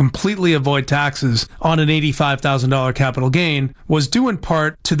able to completely avoid taxes on an $85,000 capital gain was due in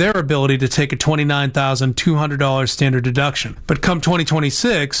part to their ability to take a $29,200 standard deduction. But come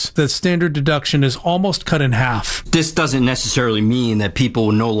 2026, the standard deduction is almost cut in half. This doesn't necessarily mean that people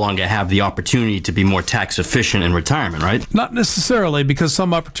will no longer have the opportunity to be more tax efficient in retirement, right? Not necessarily, because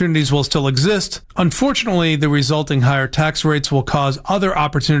some opportunities will still exist. Unfortunately, the resulting higher tax rates will cause other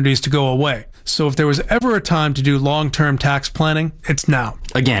opportunities to go away. So if there was ever a time to do long-term tax planning, it's now.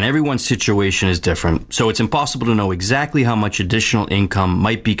 Again, everyone's situation is different, so it's impossible to know exactly how much additional income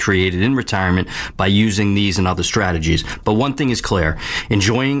might be created in retirement by using these and other strategies. But one thing is clear,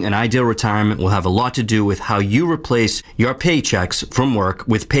 enjoying an ideal retirement will have a lot to do with how you replace your paychecks from work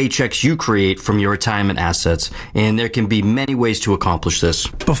with paychecks you create from your retirement assets, and there can be many ways to accomplish this.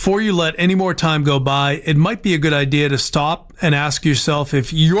 Before you let any more time go by, it might be a good idea to stop and ask yourself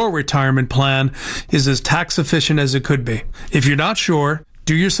if your retirement plan is as tax efficient as it could be. If you're not sure,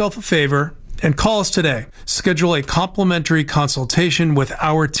 do yourself a favor and call us today. Schedule a complimentary consultation with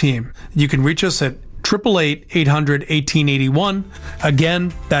our team. You can reach us at 888-800-1881.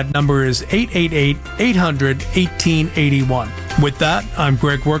 Again, that number is 888-800-1881. With that, I'm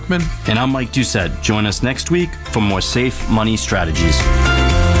Greg Workman. And I'm Mike Doucette. Join us next week for more Safe Money Strategies.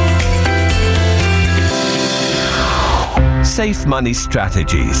 Safe Money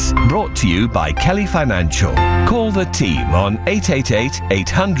Strategies, brought to you by Kelly Financial. Call the team on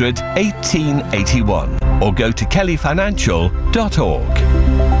 888-800-1881 or go to kellyfinancial.org.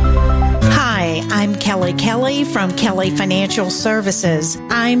 Hi, I'm Kelly Kelly from Kelly Financial Services.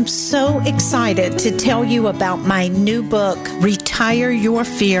 I'm so excited to tell you about my new book, Retire Your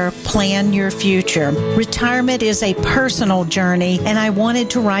Fear, Plan Your Future. Retirement is a personal journey, and I wanted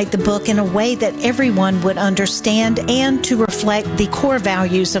to write the book in a way that everyone would understand and to reflect the core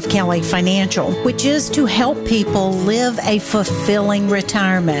values of Kelly Financial, which is to help people live a fulfilling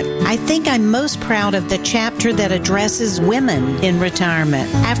retirement. I think I'm most proud of the chapter that addresses women in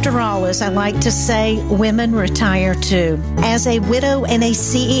retirement. After all, as I like to say, women retire too. As a widow and a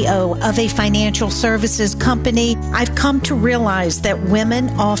CEO of a financial services company, I've come to realize that women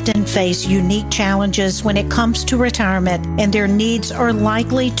often face unique challenges when it comes to retirement, and their needs are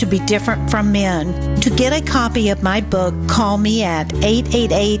likely to be different from men. To get a copy of my book, call me at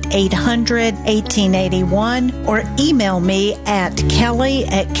 888-800-1881 or email me at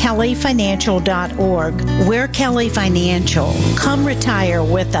kelly@kellyfinancial.org. We're Kelly Financial. Come retire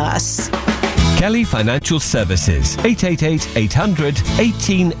with us. Kelly Financial Services,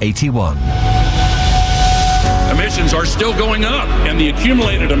 888-800-1881. Emissions are still going up, and the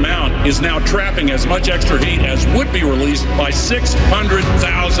accumulated amount is now trapping as much extra heat as would be released by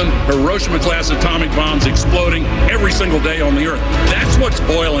 600,000 Hiroshima-class atomic bombs exploding every single day on the Earth. That's what's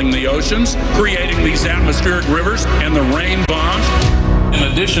boiling the oceans, creating these atmospheric rivers and the rain bombs. In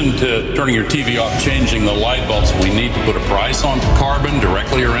addition to turning your TV off, changing the light bulbs, we need to put a price on carbon,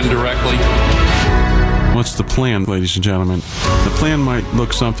 directly or indirectly. What's the plan, ladies and gentlemen? The plan might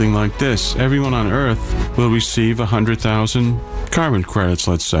look something like this. Everyone on Earth will receive 100,000 carbon credits,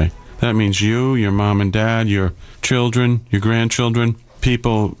 let's say. That means you, your mom and dad, your children, your grandchildren,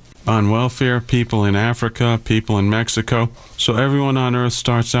 people on welfare, people in Africa, people in Mexico. So everyone on Earth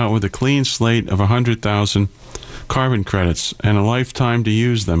starts out with a clean slate of 100,000 carbon credits and a lifetime to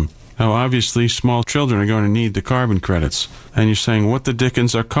use them. Now, obviously, small children are going to need the carbon credits. And you're saying, what the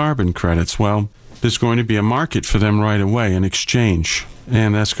dickens are carbon credits? Well, there's going to be a market for them right away, an exchange.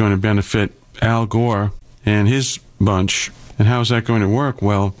 And that's going to benefit Al Gore and his bunch. And how's that going to work?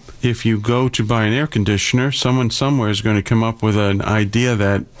 Well, if you go to buy an air conditioner, someone somewhere is going to come up with an idea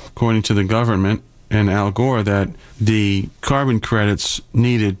that, according to the government and Al Gore, that the carbon credits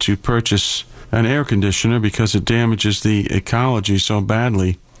needed to purchase an air conditioner because it damages the ecology so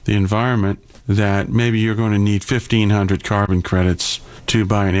badly, the environment, that maybe you're going to need 1,500 carbon credits to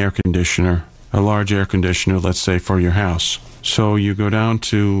buy an air conditioner, a large air conditioner, let's say, for your house. So you go down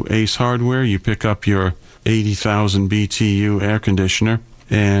to Ace Hardware, you pick up your 80,000 BTU air conditioner,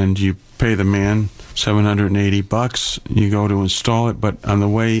 and you pay the man $780. You go to install it, but on the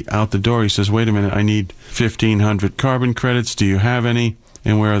way out the door, he says, wait a minute, I need 1,500 carbon credits. Do you have any?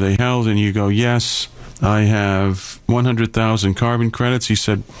 And where are they held? And you go, yes, I have 100,000 carbon credits. He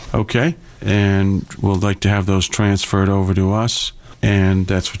said, okay, and we'll like to have those transferred over to us. And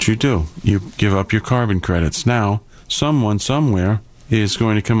that's what you do. You give up your carbon credits. Now, someone somewhere is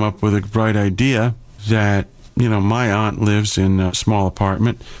going to come up with a bright idea that, my aunt lives in a small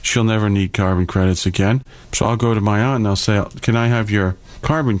apartment. She'll never need carbon credits again. So I'll go to my aunt and I'll say, can I have your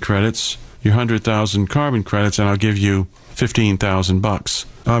carbon credits, your 100,000 carbon credits, and I'll give you $15,000.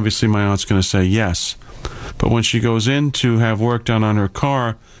 Obviously, my aunt's going to say yes. But when she goes in to have work done on her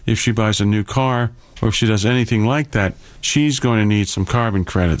car, if she buys a new car or if she does anything like that, she's going to need some carbon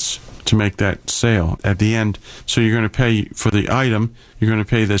credits to make that sale at the end. So you're going to pay for the item, you're going to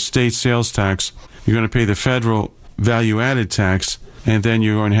pay the state sales tax, you're going to pay the federal value-added tax, and then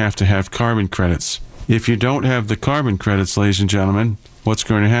you're going to have carbon credits. If you don't have the carbon credits, ladies and gentlemen, what's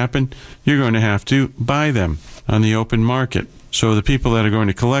going to happen? You're going to have to buy them on the open market. So the people that are going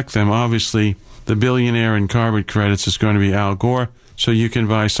to collect them, obviously, the billionaire in carbon credits is going to be Al Gore, so you can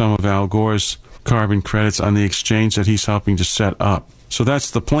buy some of Al Gore's carbon credits on the exchange that he's helping to set up. So that's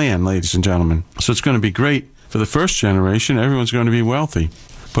the plan, ladies and gentlemen. So it's going to be great for the first generation. Everyone's going to be wealthy.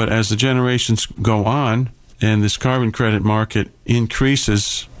 But as the generations go on and this carbon credit market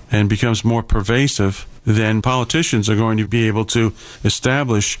increases and becomes more pervasive, then politicians are going to be able to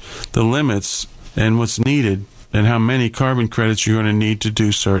establish the limits and what's needed and how many carbon credits you're going to need to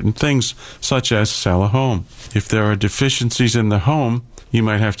do certain things, such as sell a home. If there are deficiencies in the home, you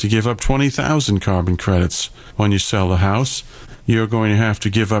might have to give up 20,000 carbon credits. When you sell the house, you're going to have to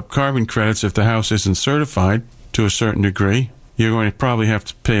give up carbon credits if the house isn't certified to a certain degree. You're going to probably have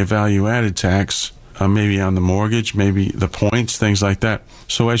to pay a value-added tax, maybe on the mortgage, maybe the points, things like that.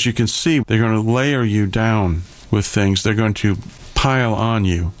 So as you can see, they're going to layer you down with things. They're going to pile on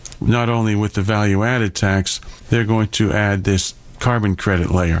you. Not only with the value-added tax, they're going to add this carbon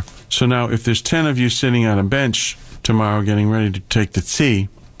credit layer. So now if there's 10 of you sitting on a bench tomorrow getting ready to take the tea,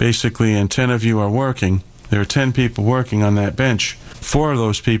 basically, and 10 of you are working, there are 10 people working on that bench. 4 of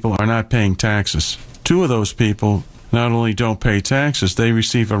those people are not paying taxes. 2 of those people not only don't pay taxes, they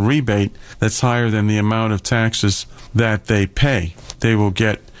receive a rebate that's higher than the amount of taxes that they pay. They will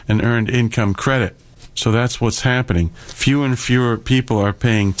get an earned income credit. So that's what's happening. Fewer and fewer people are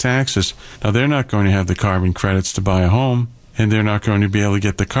paying taxes. Now, they're not going to have the carbon credits to buy a home, and they're not going to be able to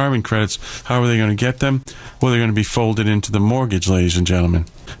get the carbon credits. How are they going to get them? Well, they're going to be folded into the mortgage, ladies and gentlemen.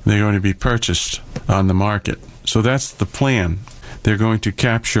 They're going to be purchased on the market. So that's the plan. They're going to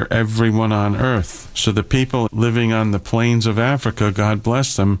capture everyone on Earth. So the people living on the plains of Africa, God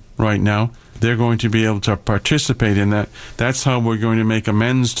bless them right now, they're going to be able to participate in that. That's how we're going to make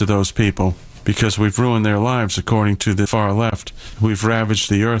amends to those people, because we've ruined their lives, according to the far left. We've ravaged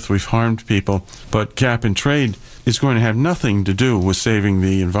the earth, we've harmed people. But cap and trade is going to have nothing to do with saving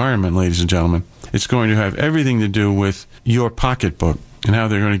the environment, ladies and gentlemen. It's going to have everything to do with your pocketbook and how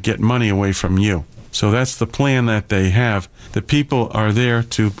they're going to get money away from you. So that's the plan that they have. The people are there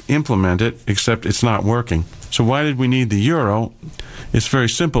to implement it, except it's not working. So why did we need the euro? It's very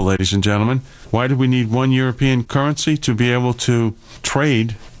simple, ladies and gentlemen. Why did we need one European currency? To be able to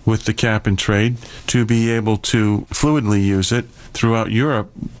trade with the cap and trade, to be able to fluidly use it throughout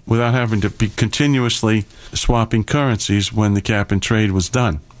Europe without having to be continuously swapping currencies when the cap and trade was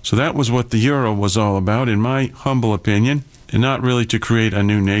done. So that was what the euro was all about, in my humble opinion, and not really to create a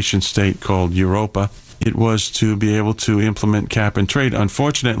new nation state called Europa. It was to be able to implement cap and trade.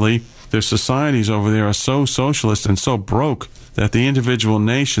 Unfortunately, their societies over there are so socialist and so broke that the individual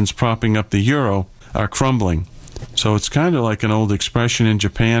nations propping up the euro are crumbling. So it's kind of like an old expression in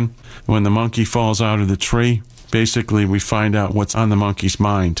Japan, when the monkey falls out of the tree, basically we find out what's on the monkey's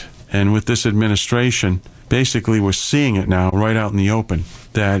mind. And with this administration, basically we're seeing it now right out in the open,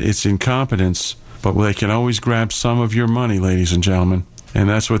 that it's incompetence, but they can always grab some of your money, ladies and gentlemen. And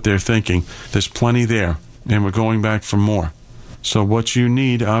that's what they're thinking. There's plenty there, and we're going back for more. So what you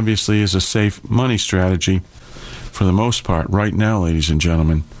need, obviously, is a safe money strategy for the most part. Right now, ladies and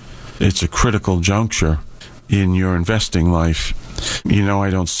gentlemen, it's a critical juncture in your investing life. You know, I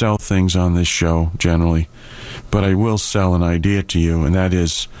don't sell things on this show generally, but I will sell an idea to you, and that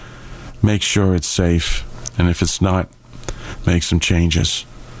is make sure it's safe, and if it's not, make some changes.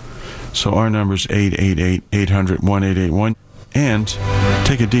 So our number is 888-800-1881, and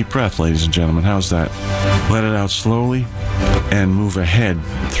take a deep breath, ladies and gentlemen. How's that? Let it out slowly and move ahead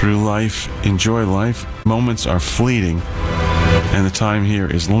through life. Enjoy life. Moments are fleeting, and the time here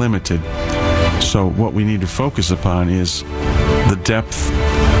is limited. So what we need to focus upon is the depth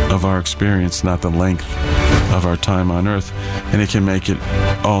of our experience, not the length of our time on earth. And it can make it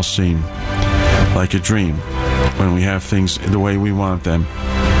all seem like a dream when we have things the way we want them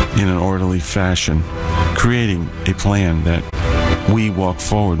in an orderly fashion, creating a plan that we walk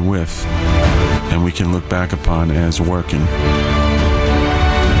forward with and we can look back upon as working.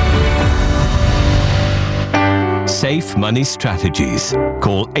 Safe Money Strategies.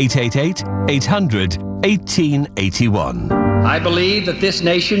 Call 888-800-1881. I believe that this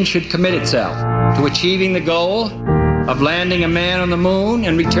nation should commit itself to achieving the goal of landing a man on the moon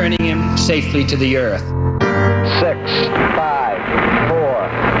and returning him safely to the earth. 6, 5, 4,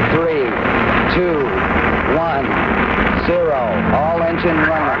 3, 2, 1, 0. All engine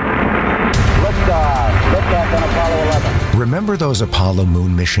running. Liftoff. Liftoff on Apollo 11. Remember those Apollo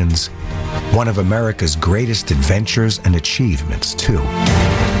moon missions? One of America's greatest adventures and achievements, too.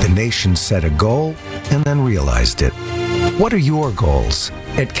 The nation set a goal and then realized it. What are your goals?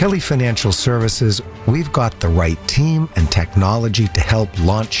 At Kelly Financial Services, we've got the right team and technology to help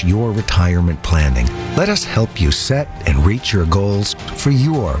launch your retirement planning. Let us help you set and reach your goals for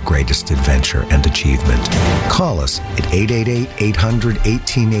your greatest adventure and achievement. Call us at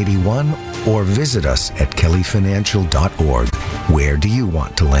 888-800-1881 or visit us at kellyfinancial.org. Where do you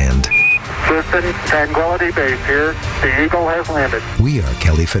want to land? Houston, Tranquility Base here. The Eagle has landed. We are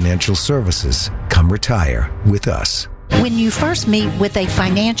Kelly Financial Services. Come retire with us. When you first meet with a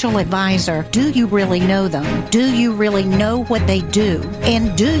financial advisor, do you really know them? Do you really know what they do?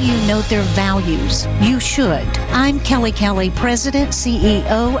 And do you know their values? You should. I'm Kelly Kelly, President,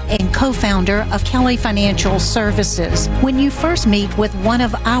 CEO, and co-founder of Kelly Financial Services. When you first meet with one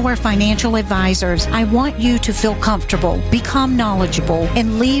of our financial advisors, I want you to feel comfortable, become knowledgeable,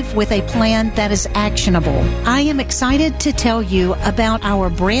 and leave with a plan that is actionable. I am excited to tell you about our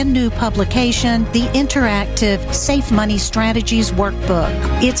brand new publication, the interactive Safe Money Strategies Workbook.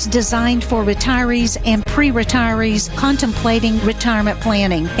 It's designed for retirees and pre-retirees contemplating retirement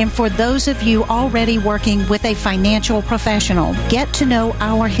planning, and for those of you already working with a financial professional. Get to know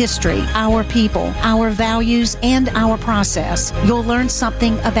our history, our people, our values, and our process. You'll learn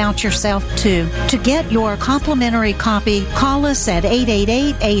something about yourself, too. To get your complimentary copy, call us at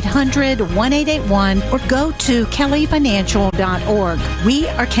 888-800-1881 or go to kellyfinancial.org. We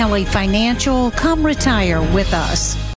are Kelly Financial. Come retire with us.